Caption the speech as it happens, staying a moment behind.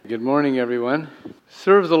Good morning, everyone.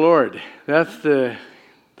 Serve the Lord. That's the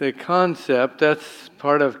concept. That's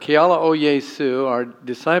part of Keala o Yesu, our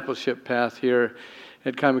discipleship path here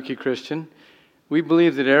at Kaimuki Christian. We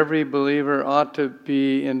believe that every believer ought to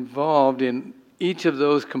be involved in each of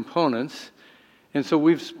those components. And so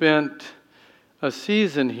we've spent a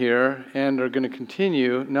season here and are going to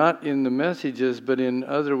continue, not in the messages, but in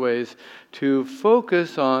other ways, to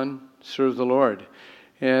focus on serve the Lord.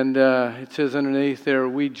 And it says underneath there,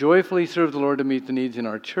 we joyfully serve the Lord to meet the needs in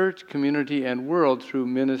our church, community, and world through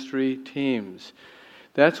ministry teams.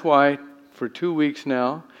 That's why for 2 weeks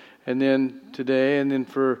now, and then today, and then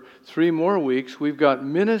for 3 more weeks, we've got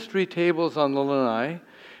ministry tables on the lanai,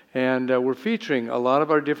 and we're featuring a lot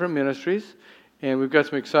of our different ministries. And we've got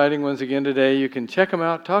some exciting ones again today. You can check them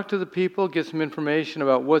out, talk to the people, get some information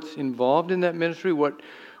about what's involved in that ministry, what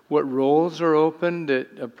roles are open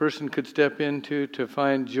that a person could step into to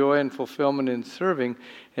find joy and fulfillment in serving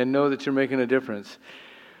and know that you're making a difference.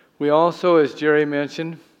 We also, as Jerry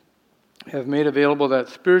mentioned, have made available that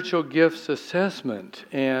spiritual gifts assessment,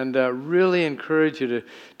 and really encourage you to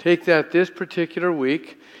take that this particular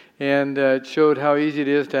week, and it showed how easy it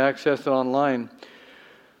is to access it online.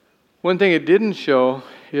 One thing it didn't show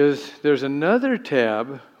is there's another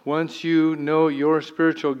tab. Once you know your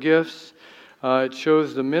spiritual gifts, it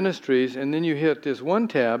shows the ministries, and then you hit this one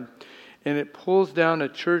tab, and it pulls down a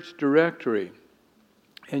church directory.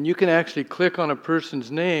 And you can actually click on a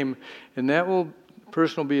person's name, and that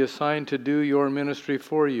person will be assigned to do your ministry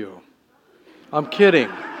for you. I'm kidding.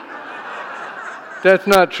 That's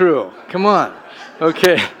not true. Come on.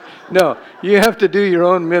 Okay. No, you have to do your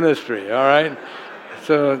own ministry, all right?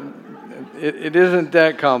 So it isn't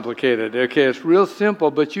that complicated. Okay, it's real simple,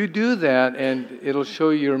 but you do that and it'll show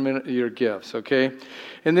you your gifts, okay?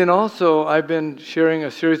 And then also, I've been sharing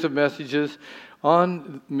a series of messages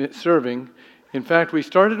on serving. In fact, we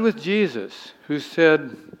started with Jesus, who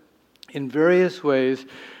said in various ways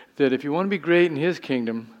that if you want to be great in His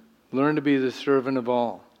kingdom, learn to be the servant of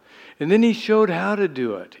all. And then He showed how to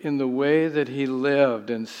do it in the way that He lived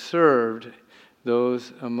and served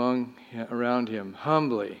those around Him,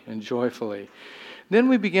 humbly and joyfully. Then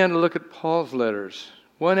we began to look at Paul's letters,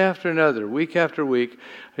 one after another, week after week.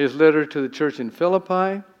 His letter to the church in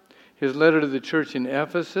Philippi, his letter to the church in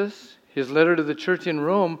Ephesus, his letter to the church in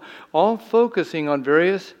Rome, all focusing on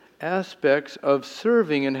various aspects of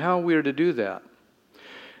serving and how we are to do that.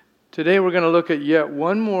 Today we're going to look at yet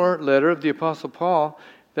one more letter of the Apostle Paul.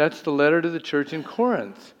 That's the letter to the church in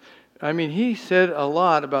Corinth. I mean, he said a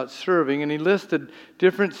lot about serving, and he listed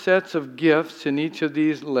different sets of gifts in each of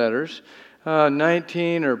these letters,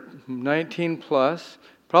 19 or 19 plus.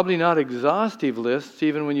 Probably not exhaustive lists,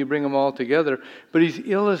 even when you bring them all together, but he's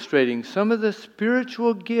illustrating some of the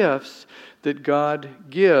spiritual gifts that God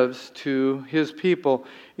gives to His people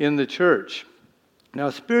in the church. Now,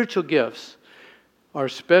 spiritual gifts are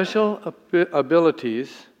special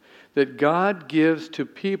abilities that God gives to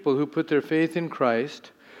people who put their faith in Christ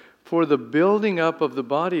for the building up of the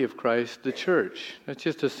body of Christ, the church. That's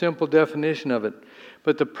just a simple definition of it.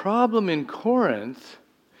 But the problem in Corinth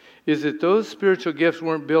is that those spiritual gifts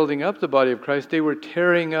weren't building up the body of Christ, they were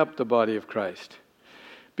tearing up the body of Christ.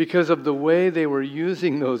 Because of the way they were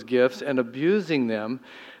using those gifts and abusing them,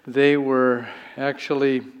 they were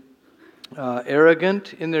actually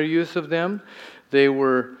arrogant in their use of them. They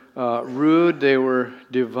were rude, they were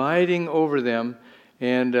dividing over them,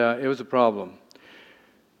 and it was a problem.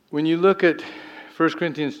 When you look at 1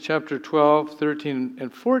 Corinthians chapter 12, 13,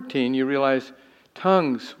 and 14, you realize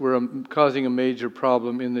tongues were causing a major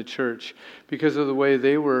problem in the church because of the way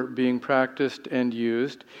they were being practiced and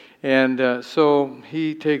used. And so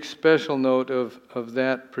he takes special note of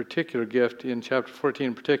that particular gift in chapter 14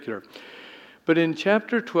 in particular. But in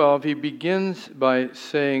chapter 12, he begins by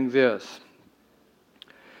saying this.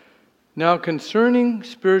 Now concerning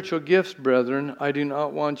spiritual gifts, brethren, I do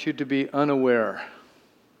not want you to be unaware.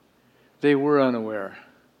 They were unaware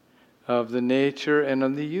of the nature and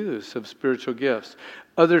of the use of spiritual gifts.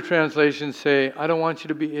 Other translations say, I don't want you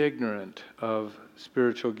to be ignorant of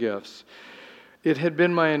spiritual gifts. It had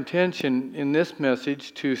been my intention in this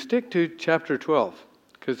message to stick to chapter 12,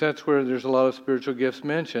 because that's where there's a lot of spiritual gifts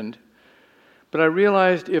mentioned. But I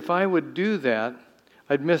realized if I would do that,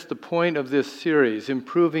 I'd miss the point of this series,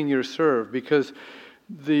 Improving Your Serve, because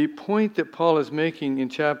the point that Paul is making in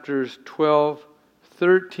chapters 12,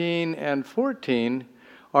 13 and 14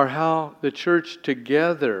 are how the church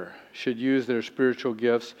together should use their spiritual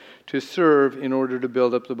gifts to serve in order to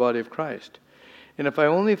build up the body of Christ. And if I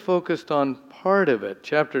only focused on part of it,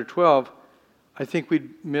 chapter 12, I think we'd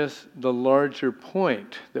miss the larger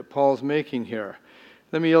point that Paul's making here.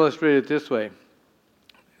 Let me illustrate it this way.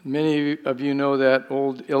 Many of you know that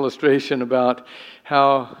old illustration about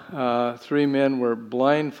how 3 men were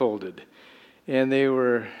blindfolded, and they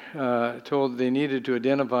were told they needed to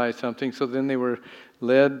identify something, so then they were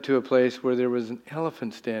led to a place where there was an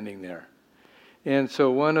elephant standing there. And so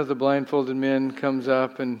one of the blindfolded men comes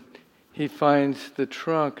up and he finds the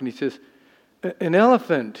trunk and he says, "An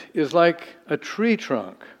elephant is like a tree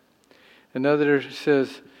trunk." Another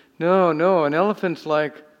says, No, an elephant's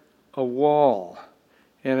like a wall."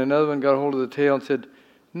 And another one got a hold of the tail and said,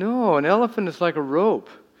 "No, an elephant is like a rope."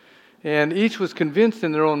 And each was convinced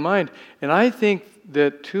in their own mind. And I think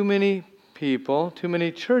that too many people, too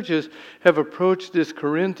many churches have approached this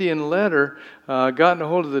Corinthian letter, gotten a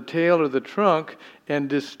hold of the tail or the trunk, and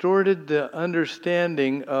distorted the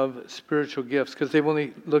understanding of spiritual gifts because they've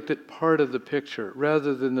only looked at part of the picture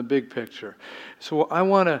rather than the big picture. So I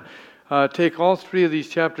want to take all 3 of these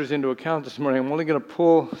chapters into account this morning. I'm only going to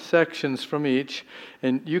pull sections from each,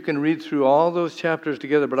 and you can read through all those chapters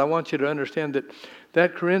together, but I want you to understand that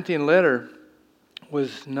that Corinthian letter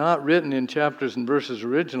was not written in chapters and verses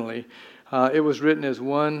originally. It was written as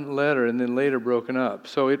one letter and then later broken up.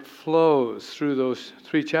 So it flows through those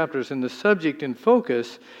 3 chapters, and the subject in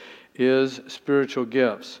focus is spiritual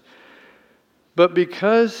gifts. But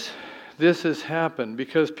because this has happened,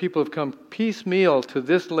 because people have come piecemeal to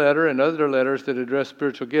this letter and other letters that address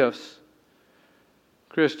spiritual gifts,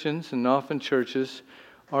 Christians and often churches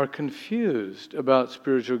are confused about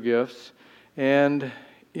spiritual gifts and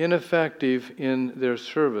ineffective in their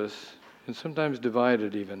service, and sometimes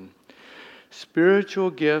divided even.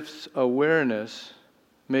 Spiritual gifts awareness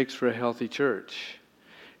makes for a healthy church.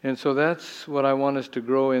 And so that's what I want us to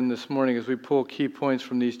grow in this morning as we pull key points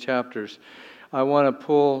from these chapters. I want to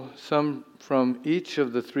pull some from each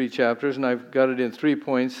of the 3 chapters, and I've got it in 3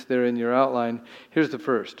 points there in your outline. Here's the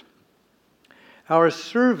first. Our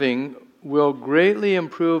serving will greatly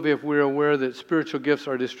improve if we're aware that spiritual gifts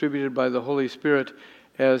are distributed by the Holy Spirit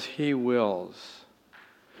as He wills.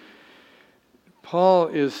 Paul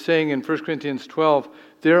is saying in 1 Corinthians 12,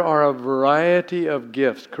 there are a variety of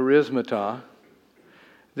gifts, charismata.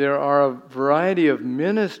 There are a variety of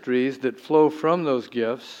ministries that flow from those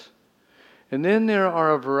gifts. And then there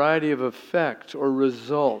are a variety of effects or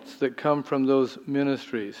results that come from those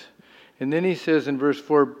ministries. And then he says in verse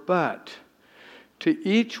 4, but to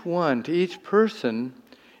each one, to each person,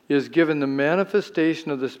 is given the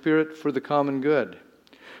manifestation of the Spirit for the common good.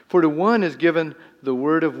 For to one is given the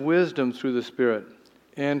word of wisdom through the Spirit,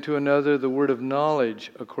 and to another the word of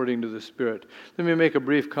knowledge according to the Spirit. Let me make a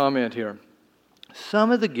brief comment here.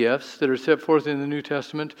 Some of the gifts that are set forth in the New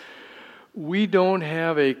Testament we don't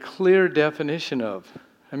have a clear definition of.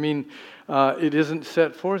 I mean, it isn't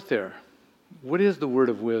set forth there. What is the word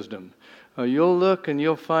of wisdom? You'll look and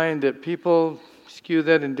you'll find that people skew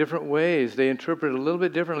that in different ways. They interpret it a little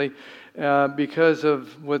bit differently because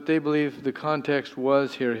of what they believe the context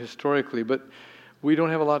was here historically. But we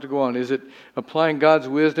don't have a lot to go on. Is it applying God's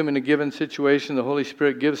wisdom in a given situation? The Holy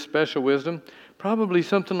Spirit gives special wisdom? Probably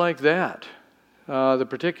something like that. The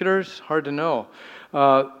particulars, hard to know.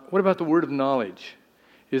 What about the word of knowledge?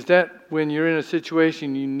 Is that when you're in a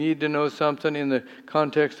situation you need to know something in the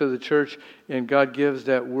context of the church and God gives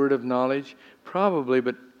that word of knowledge? Probably,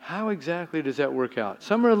 but how exactly does that work out?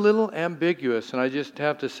 Some are a little ambiguous, and I just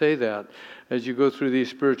have to say that as you go through these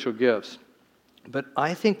spiritual gifts. But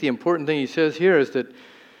I think the important thing he says here is that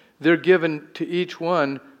they're given to each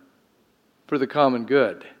one for the common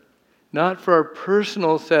good. Not for our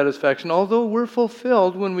personal satisfaction, although we're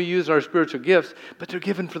fulfilled when we use our spiritual gifts, but they're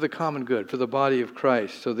given for the common good, for the body of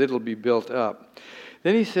Christ, so that it'll be built up.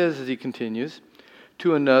 Then he says, as he continues,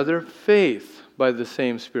 to another, faith by the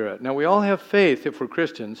same Spirit. Now, we all have faith if we're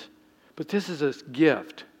Christians, but this is a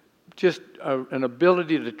gift, just an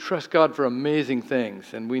ability to trust God for amazing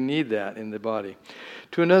things, and we need that in the body.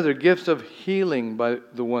 To another, gifts of healing by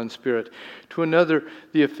the one Spirit. To another,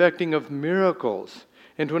 the effecting of miracles.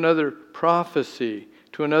 And to another, prophecy.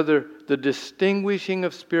 To another, the distinguishing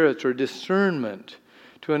of spirits or discernment.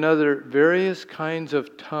 To another, various kinds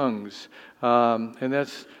of tongues. And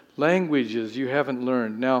that's languages you haven't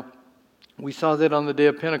learned. Now, we saw that on the day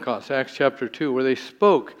of Pentecost, Acts chapter 2, where they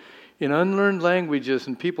spoke in unlearned languages,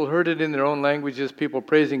 and people heard it in their own languages, people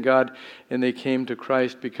praising God, and they came to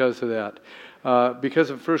Christ because of that.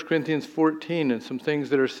 Because of 1 Corinthians 14 and some things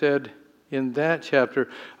that are said in that chapter,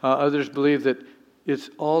 others believe that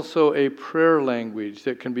it's also a prayer language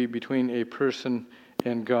that can be between a person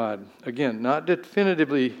and God. Again, not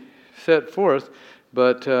definitively set forth,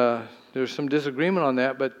 but there's some disagreement on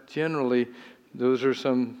that, but generally those are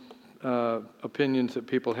some opinions that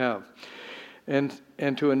people have. And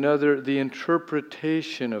to another, the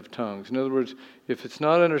interpretation of tongues. In other words, If it's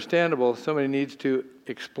not understandable, somebody needs to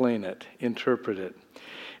explain it, interpret it.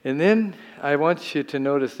 And then I want you to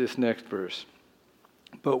notice this next verse.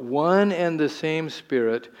 But one and the same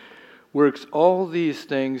Spirit works all these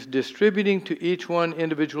things, distributing to each one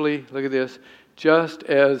individually, look at this, just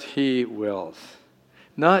as He wills.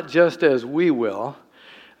 Not just as we will.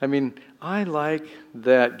 I mean, I like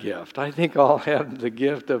that gift. I think I'll have the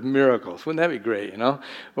gift of miracles. Wouldn't that be great,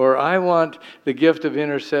 Or I want the gift of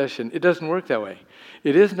intercession. It doesn't work that way.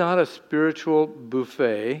 It is not a spiritual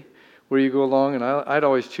buffet where you go along, and I'd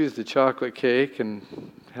always choose the chocolate cake and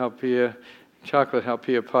chocolate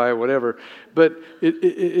halpia pie, whatever. But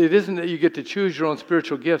it isn't that you get to choose your own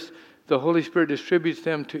spiritual gifts. The Holy Spirit distributes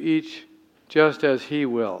them to each just as He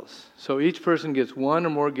wills. So each person gets one or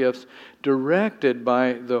more gifts directed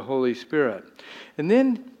by the Holy Spirit. And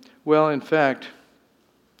then, well, in fact,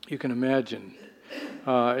 you can imagine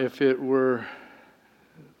if it were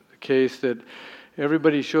the case that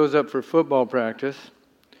everybody shows up for football practice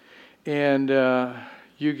and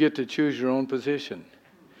you get to choose your own position.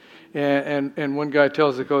 And one guy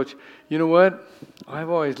tells the coach, you know what? I've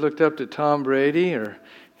always looked up to Tom Brady or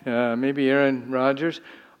maybe Aaron Rodgers.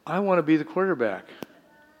 I want to be the quarterback.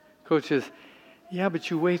 Coach says, yeah, but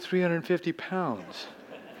you weigh 350 pounds.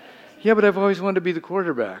 Yeah, but I've always wanted to be the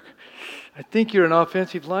quarterback. I think you're an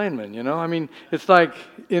offensive lineman, I mean, it's like,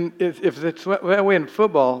 if it's that way in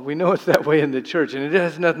football, we know it's that way in the church. And it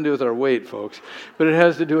has nothing to do with our weight, folks. But it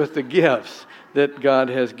has to do with the gifts that God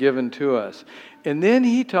has given to us. And then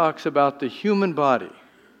he talks about the human body.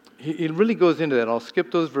 He really goes into that. I'll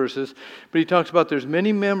skip those verses. But he talks about there's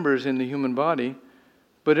many members in the human body,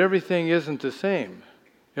 but everything isn't the same.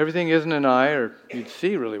 Everything isn't an eye, or you'd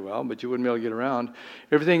see really well, but you wouldn't be able to get around.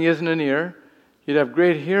 Everything isn't an ear. You'd have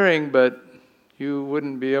great hearing, but you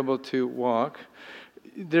wouldn't be able to walk.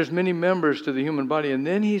 There's many members to the human body. And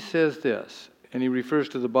then he says this, and he refers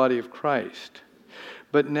to the body of Christ.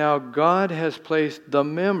 But now God has placed the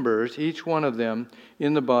members, each one of them,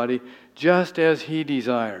 in the body, just as He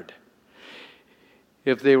desired.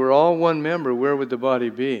 If they were all one member, where would the body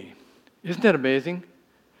be? Isn't that amazing?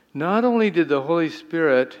 Not only did the Holy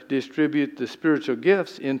Spirit distribute the spiritual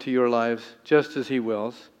gifts into your lives just as He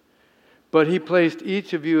wills, but He placed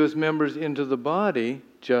each of you as members into the body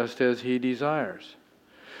just as He desires.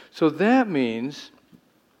 So that means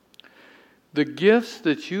the gifts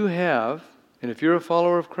that you have, and if you're a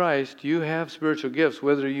follower of Christ, you have spiritual gifts,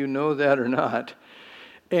 whether you know that or not.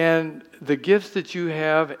 And the gifts that you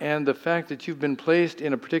have and the fact that you've been placed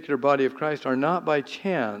in a particular body of Christ are not by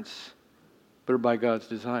chance, but by God's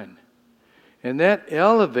design. And that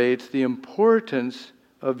elevates the importance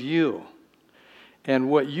of you and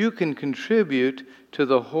what you can contribute to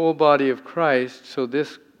the whole body of Christ so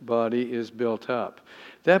this body is built up.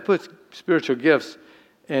 That puts spiritual gifts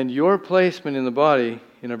and your placement in the body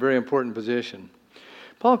in a very important position.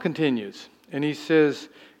 Paul continues, and he says,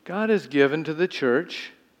 God has given to the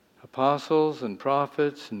church apostles and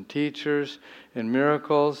prophets and teachers and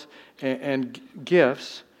miracles and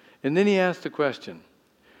gifts. And then he asks the question,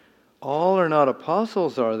 all are not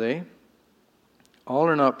apostles, are they? All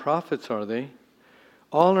are not prophets, are they?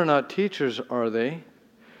 All are not teachers, are they?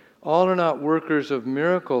 All are not workers of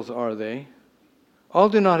miracles, are they? All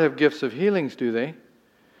do not have gifts of healings, do they?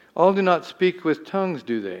 All do not speak with tongues,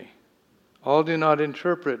 do they? All do not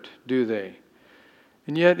interpret, do they?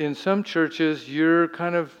 And yet in some churches, you're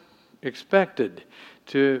kind of expected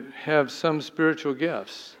to have some spiritual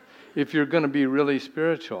gifts if you're going to be really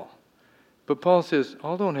spiritual. But Paul says,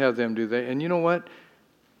 all don't have them, do they? And you know what?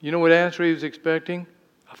 You know what answer he was expecting?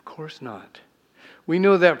 Of course not. We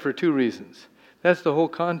know that for two reasons. That's the whole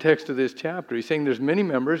context of this chapter. He's saying there's many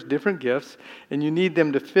members, different gifts, and you need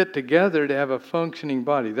them to fit together to have a functioning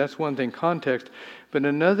body. That's one thing, context. But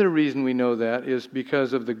another reason we know that is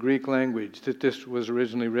because of the Greek language that this was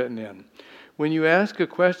originally written in. When you ask a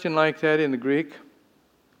question like that in the Greek,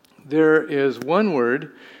 there is one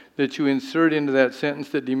word that you insert into that sentence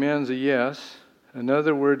that demands a yes,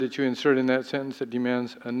 another word that you insert in that sentence that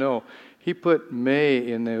demands a no. He put may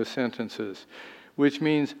in those sentences, which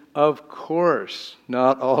means, of course,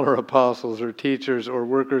 not all are apostles or teachers or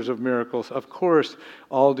workers of miracles. Of course,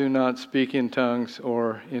 all do not speak in tongues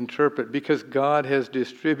or interpret, because God has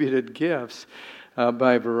distributed gifts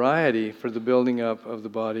by variety for the building up of the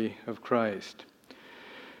body of Christ.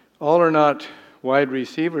 All are not wide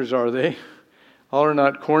receivers, are they? All are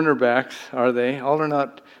not cornerbacks, are they? All are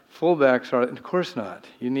not fullbacks, are they? Of course not.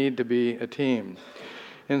 You need to be a team.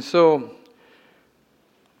 And so,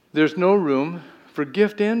 there's no room for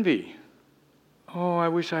gift envy. Oh, I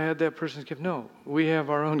wish I had that person's gift. No, we have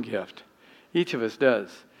our own gift. Each of us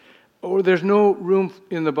does. Or there's no room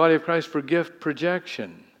in the body of Christ for gift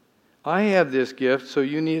projection. I have this gift, so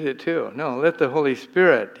you need it too. No, let the Holy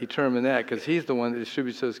Spirit determine that, because He's the one that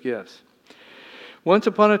distributes those gifts. Once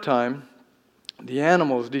upon a time, the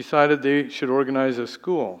animals decided they should organize a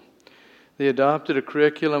school. They adopted a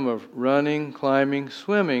curriculum of running, climbing,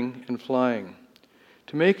 swimming, and flying.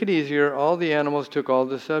 To make it easier, all the animals took all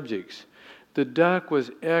the subjects. The duck was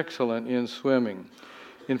excellent in swimming.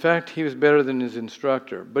 In fact, he was better than his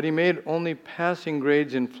instructor, but he made only passing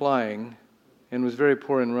grades in flying and was very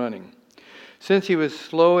poor in running. Since he was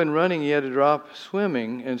slow in running, he had to drop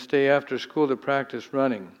swimming and stay after school to practice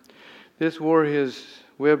running. This wore his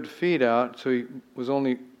webbed feet out, so he was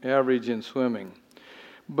only average in swimming.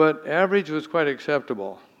 But average was quite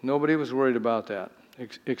acceptable. Nobody was worried about that,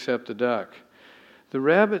 except the duck. The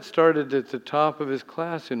rabbit started at the top of his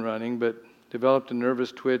class in running, but developed a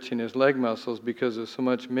nervous twitch in his leg muscles because of so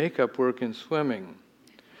much makeup work in swimming.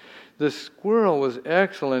 The squirrel was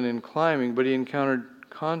excellent in climbing, but he encountered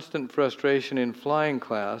constant frustration in flying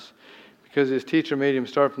class because his teacher made him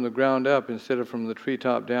start from the ground up instead of from the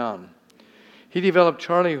treetop down. He developed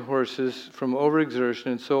Charlie horses from overexertion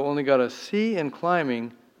and so only got a C in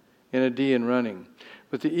climbing and a D in running.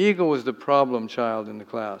 But the eagle was the problem child in the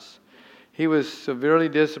class. He was severely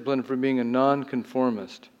disciplined for being a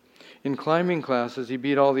nonconformist. In climbing classes, he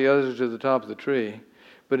beat all the others to the top of the tree,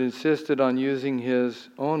 but insisted on using his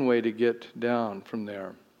own way to get down from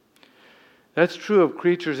there. That's true of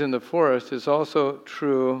creatures in the forest. It's also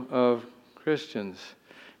true of Christians.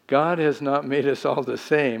 God has not made us all the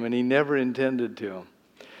same, and He never intended to.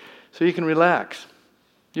 So you can relax.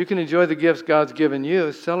 You can enjoy the gifts God's given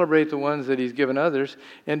you, celebrate the ones that He's given others,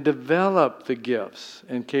 and develop the gifts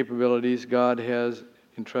and capabilities God has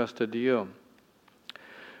entrusted to you.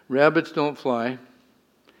 Rabbits don't fly.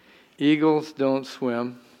 Eagles don't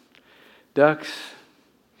swim. Ducks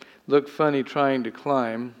look funny trying to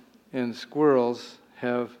climb. And squirrels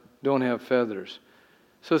don't have feathers.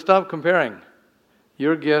 So stop comparing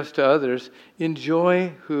your gifts to others. Enjoy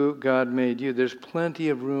who God made you. There's plenty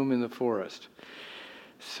of room in the forest.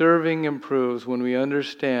 Serving improves when we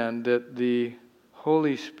understand that the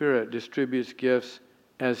Holy Spirit distributes gifts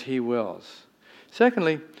as He wills.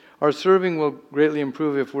 Secondly, our serving will greatly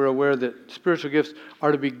improve if we're aware that spiritual gifts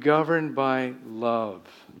are to be governed by love.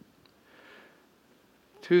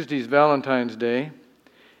 Tuesday's Valentine's Day,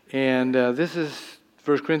 and this is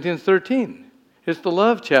 1 Corinthians 13. It's the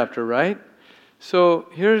love chapter, right? So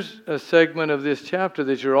here's a segment of this chapter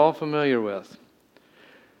that you're all familiar with.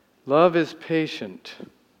 Love is patient.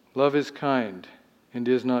 Love is kind and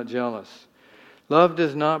is not jealous. Love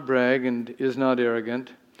does not brag and is not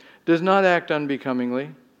arrogant, does not act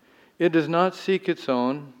unbecomingly. It does not seek its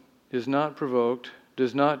own, is not provoked,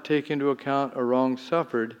 does not take into account a wrong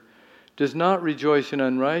suffered, does not rejoice in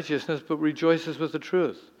unrighteousness, but rejoices with the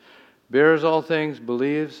truth, bears all things,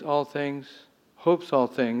 believes all things, hopes all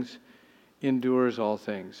things, endures all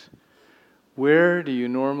things. Where do you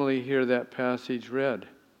normally hear that passage read?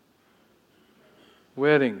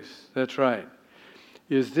 Weddings, that's right.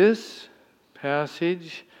 Is this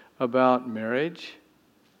passage about marriage?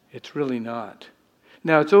 It's really not.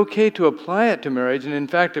 Now, it's okay to apply it to marriage, and in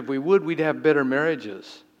fact, if we would, we'd have better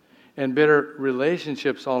marriages and better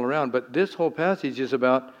relationships all around. But this whole passage is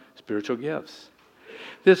about spiritual gifts.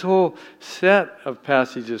 This whole set of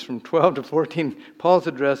passages from 12 to 14, Paul's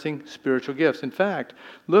addressing spiritual gifts. In fact,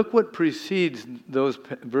 look what precedes those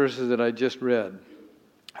verses that I just read,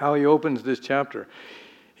 how he opens this chapter.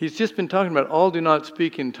 He's just been talking about all do not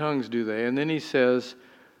speak in tongues, do they? And then he says,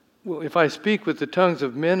 well, if I speak with the tongues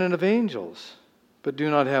of men and of angels, but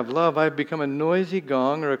do not have love, I have become a noisy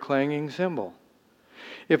gong or a clanging cymbal.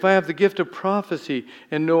 If I have the gift of prophecy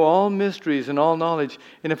and know all mysteries and all knowledge,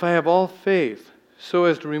 and if I have all faith so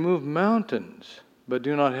as to remove mountains, but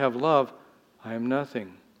do not have love, I am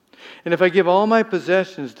nothing. And if I give all my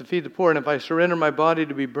possessions to feed the poor, and if I surrender my body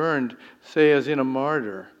to be burned, say as in a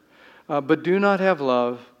martyr, but do not have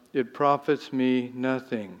love, it profits me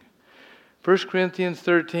nothing. 1 Corinthians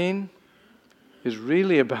 13 is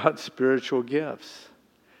really about spiritual gifts.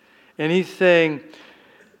 And he's saying,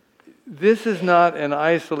 this is not an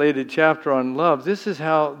isolated chapter on love. This is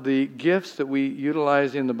how the gifts that we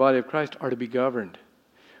utilize in the body of Christ are to be governed.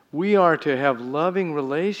 We are to have loving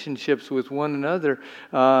relationships with one another,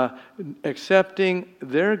 accepting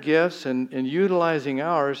their gifts and utilizing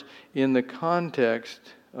ours in the context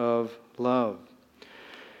of love.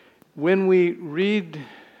 When we read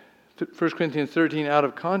 1 Corinthians 13 out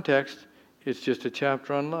of context, it's just a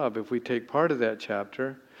chapter on love. If we take part of that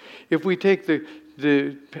chapter, if we take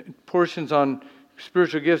the portions on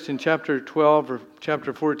spiritual gifts in chapter 12 or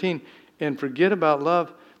chapter 14 and forget about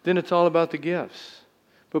love, then it's all about the gifts.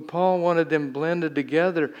 But Paul wanted them blended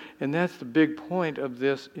together, and that's the big point of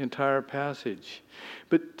this entire passage.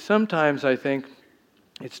 But sometimes I think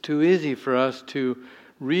it's too easy for us to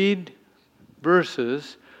read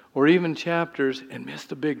verses or even chapters and miss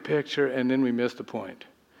the big picture, and then we miss the point.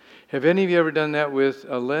 Have any of you ever done that with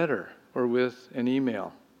a letter or with an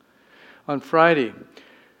email? On Friday,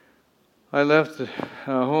 I left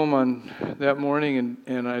home on that morning,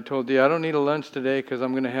 and I told Dee, I don't need a lunch today because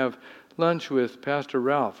I'm going to have lunch with Pastor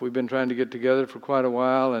Ralph. We've been trying to get together for quite a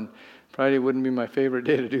while, and Friday wouldn't be my favorite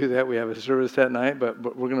day to do that. We have a service that night, but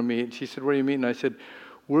we're going to meet. She said, where are you meeting? I said,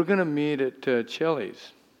 we're going to meet at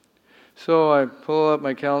Chili's. So I pull up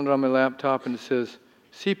my calendar on my laptop, and it says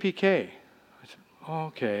CPK. I said, oh,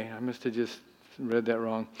 okay. I must have just read that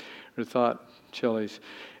wrong or thought Chili's.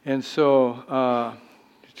 And so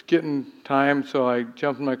it's getting time, so I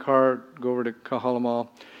jump in my car, go over to Kahala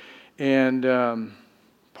Mall, and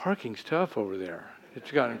parking's tough over there.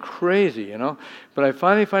 It's gotten crazy, you know. But I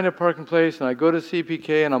finally find a parking place, and I go to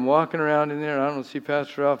CPK, and I'm walking around in there, and I don't see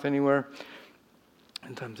Pastor Ralph anywhere.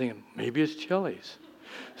 And I'm thinking, maybe it's Chili's.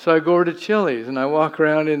 So I go over to Chili's, and I walk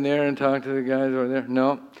around in there and talk to the guys over there.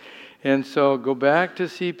 No. And so go back to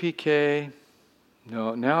CPK.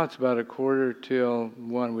 No, now it's about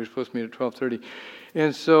 1:45. We're supposed to meet at 12:30.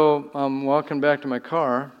 And so I'm walking back to my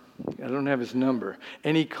car. I don't have his number.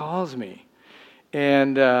 And he calls me.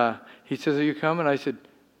 And he says, are you coming? I said,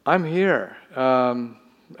 I'm here.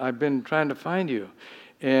 I've been trying to find you.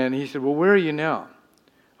 And he said, well, where are you now?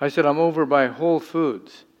 I said, I'm over by Whole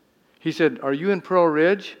Foods. He said, are you in Pearl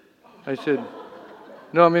Ridge? I said,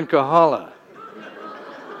 no, I'm in Kahala.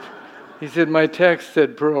 He said, my text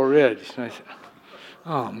said Pearl Ridge. And I said,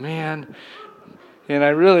 oh, man. And I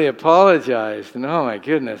really apologized. And oh, my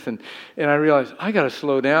goodness. And I realized, I got to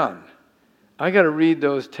slow down. I got to read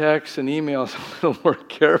those texts and emails a little more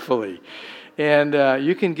carefully. And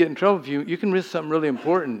you can get in trouble if you can miss something really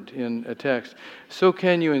important in a text. So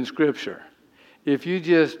can you in Scripture. If you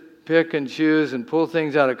just pick and choose and pull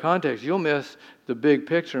things out of context, you'll miss the big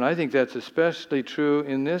picture. And I think that's especially true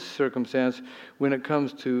in this circumstance when it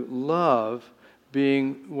comes to love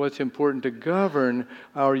being what's important to govern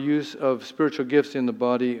our use of spiritual gifts in the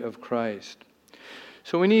body of Christ.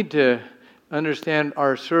 So we need to understand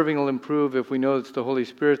our serving will improve if we know it's the Holy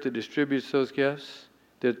Spirit that distributes those gifts,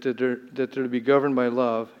 that they're to be governed by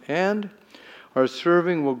love. And our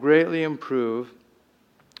serving will greatly improve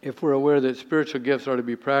if we're aware that spiritual gifts are to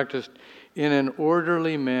be practiced in an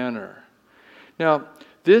orderly manner. Now,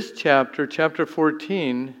 this chapter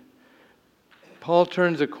 14, Paul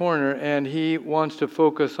turns a corner and he wants to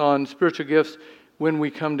focus on spiritual gifts when we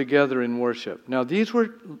come together in worship. Now, these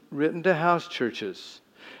were written to house churches,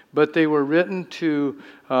 but they were written to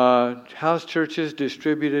house churches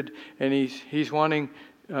distributed, and he's wanting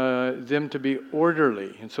them to be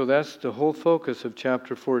orderly. And so that's the whole focus of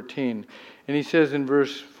chapter 14. And he says in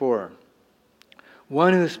verse 4,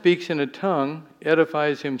 one who speaks in a tongue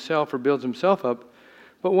edifies himself or builds himself up,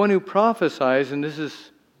 but one who prophesies, and this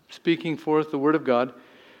is speaking forth the word of God,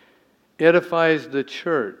 edifies the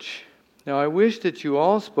church. Now I wish that you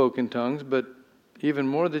all spoke in tongues, but even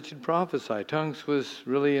more that you'd prophesy. Tongues was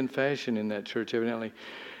really in fashion in that church, evidently.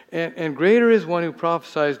 And greater is one who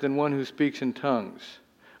prophesies than one who speaks in tongues,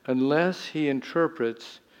 unless he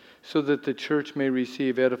interprets, so that the church may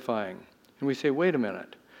receive edifying. And we say, wait a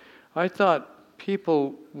minute. I thought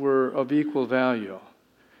people were of equal value.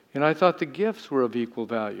 And I thought the gifts were of equal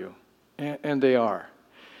value. And they are.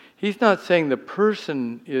 He's not saying the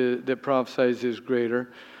person that prophesies is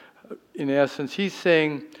greater. In essence, he's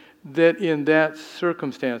saying that in that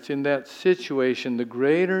circumstance, in that situation, the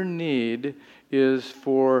greater need is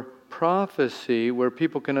for prophecy, where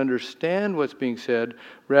people can understand what's being said,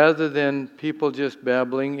 rather than people just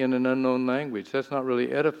babbling in an unknown language. That's not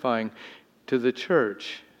really edifying to the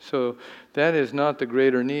church. So that is not the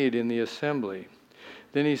greater need in the assembly.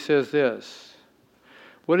 Then he says this,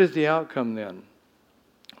 what is the outcome then?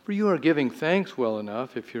 For you are giving thanks well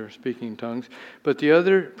enough if you're speaking in tongues, but the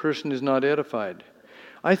other person is not edified.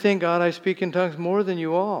 I thank God I speak in tongues more than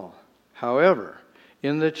you all. However,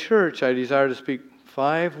 in the church I desire to speak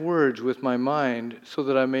 5 words with my mind, so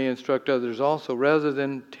that I may instruct others also, rather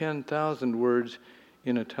than 10,000 words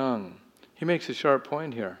in a tongue. He makes a sharp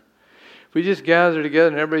point here. If we just gather together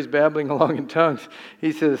and everybody's babbling along in tongues,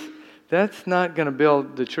 he says, that's not going to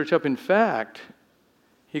build the church up. In fact,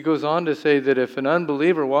 he goes on to say that if an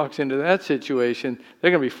unbeliever walks into that situation,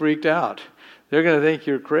 they're going to be freaked out. They're going to think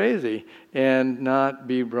you're crazy and not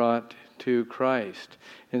be brought to Christ.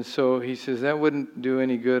 And so he says that wouldn't do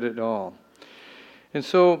any good at all. And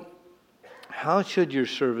so how should your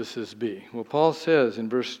services be? Well, Paul says in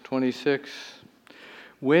verse 26,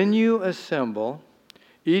 when you assemble,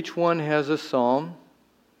 each one has a psalm,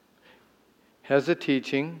 has a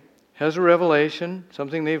teaching, has a revelation,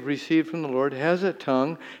 something they've received from the Lord, has a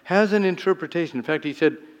tongue, has an interpretation. In fact, he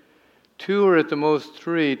said 2 or at the most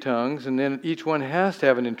 3 tongues, and then each one has to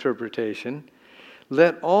have an interpretation.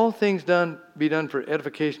 Let all things be done for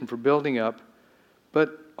edification, for building up,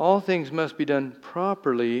 but all things must be done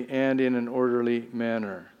properly and in an orderly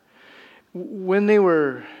manner. When they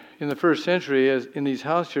were in the first century, as in these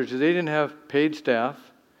house churches, they didn't have paid staff.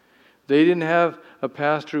 They didn't have a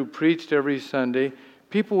pastor who preached every Sunday.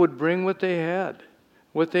 People would bring what they had,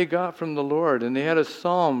 what they got from the Lord, and they had a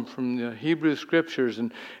psalm from the Hebrew Scriptures.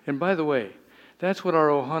 And by the way, that's what our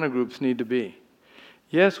Ohana groups need to be.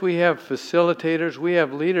 Yes, we have facilitators, we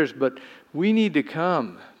have leaders, but we need to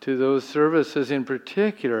come to those services, in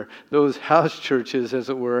particular, those house churches, as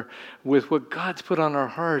it were, with what God's put on our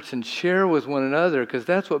hearts and share with one another, because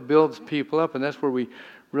that's what builds people up, and that's where we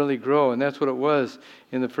really grow, and that's what it was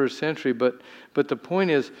in the first century. But the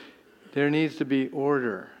point is, there needs to be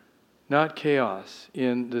order, not chaos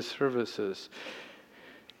in the services.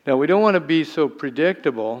 Now, we don't want to be so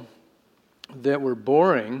predictable that we're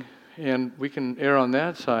boring, and we can err on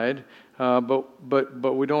that side,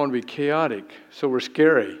 but we don't want to be chaotic, so we're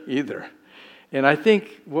scary either. And I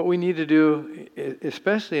think what we need to do,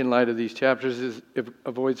 especially in light of these chapters, is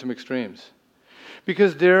avoid some extremes.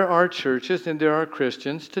 Because there are churches and there are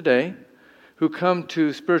Christians today who come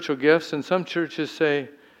to spiritual gifts, and some churches say,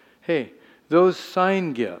 hey, those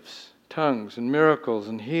sign gifts, tongues and miracles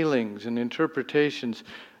and healings and interpretations,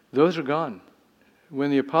 those are gone.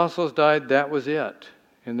 When the apostles died, that was it.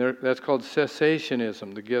 And that's called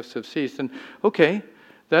cessationism. The gifts have ceased. And okay,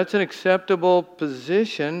 that's an acceptable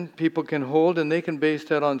position people can hold, and they can base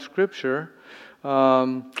that on Scripture.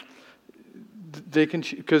 They can,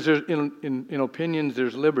 because in opinions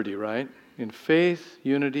there's liberty, right? In faith,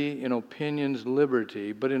 unity; in opinions,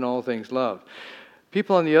 liberty; but in all things, love.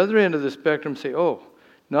 People on the other end of the spectrum say, oh,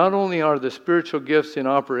 not only are the spiritual gifts in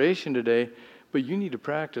operation today, but you need to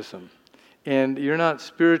practice them. And you're not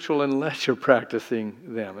spiritual unless you're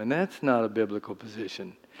practicing them. And that's not a biblical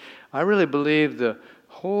position. I really believe the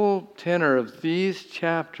whole tenor of these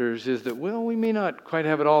chapters is that, well, we may not quite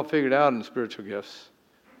have it all figured out in spiritual gifts.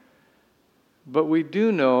 But we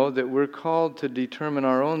do know that we're called to determine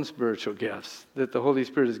our own spiritual gifts that the Holy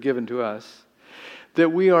Spirit has given to us. That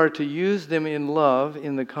we are to use them in love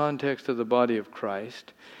in the context of the body of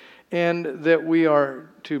Christ. And that we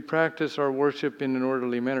are to practice our worship in an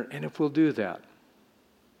orderly manner. And if we'll do that,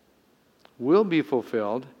 we'll be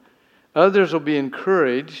fulfilled. Others will be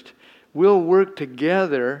encouraged. We'll work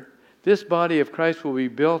together. This body of Christ will be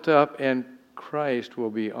built up, and Christ will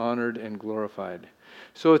be honored and glorified.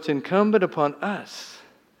 So it's incumbent upon us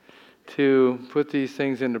to put these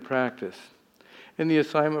things into practice. And the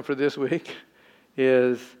assignment for this week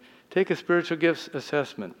is take a spiritual gifts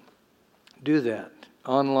assessment. Do that.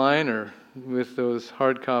 Online or with those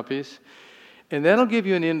hard copies. And that'll give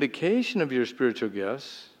you an indication of your spiritual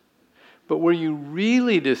gifts. But where you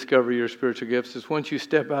really discover your spiritual gifts is once you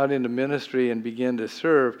step out into ministry and begin to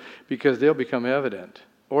serve, because they'll become evident.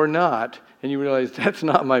 Or not, and you realize that's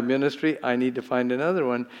not my ministry, I need to find another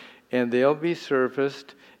one. And they'll be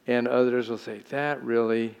surfaced, and others will say, that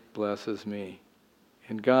really blesses me.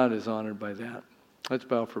 And God is honored by that. Let's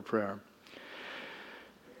bow for prayer.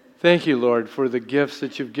 Thank you, Lord, for the gifts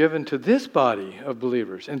that you've given to this body of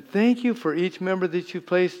believers. And thank you for each member that you've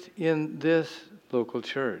placed in this local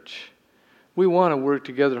church. We want to work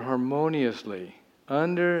together harmoniously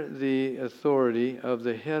under the authority of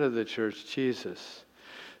the head of the church, Jesus,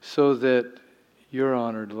 so that you're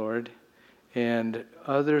honored, Lord, and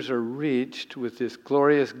others are reached with this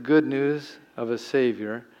glorious good news of a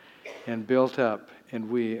Savior and built up, and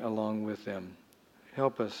we along with them.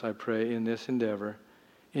 Help us, I pray, in this endeavor.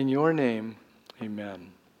 In your name, amen.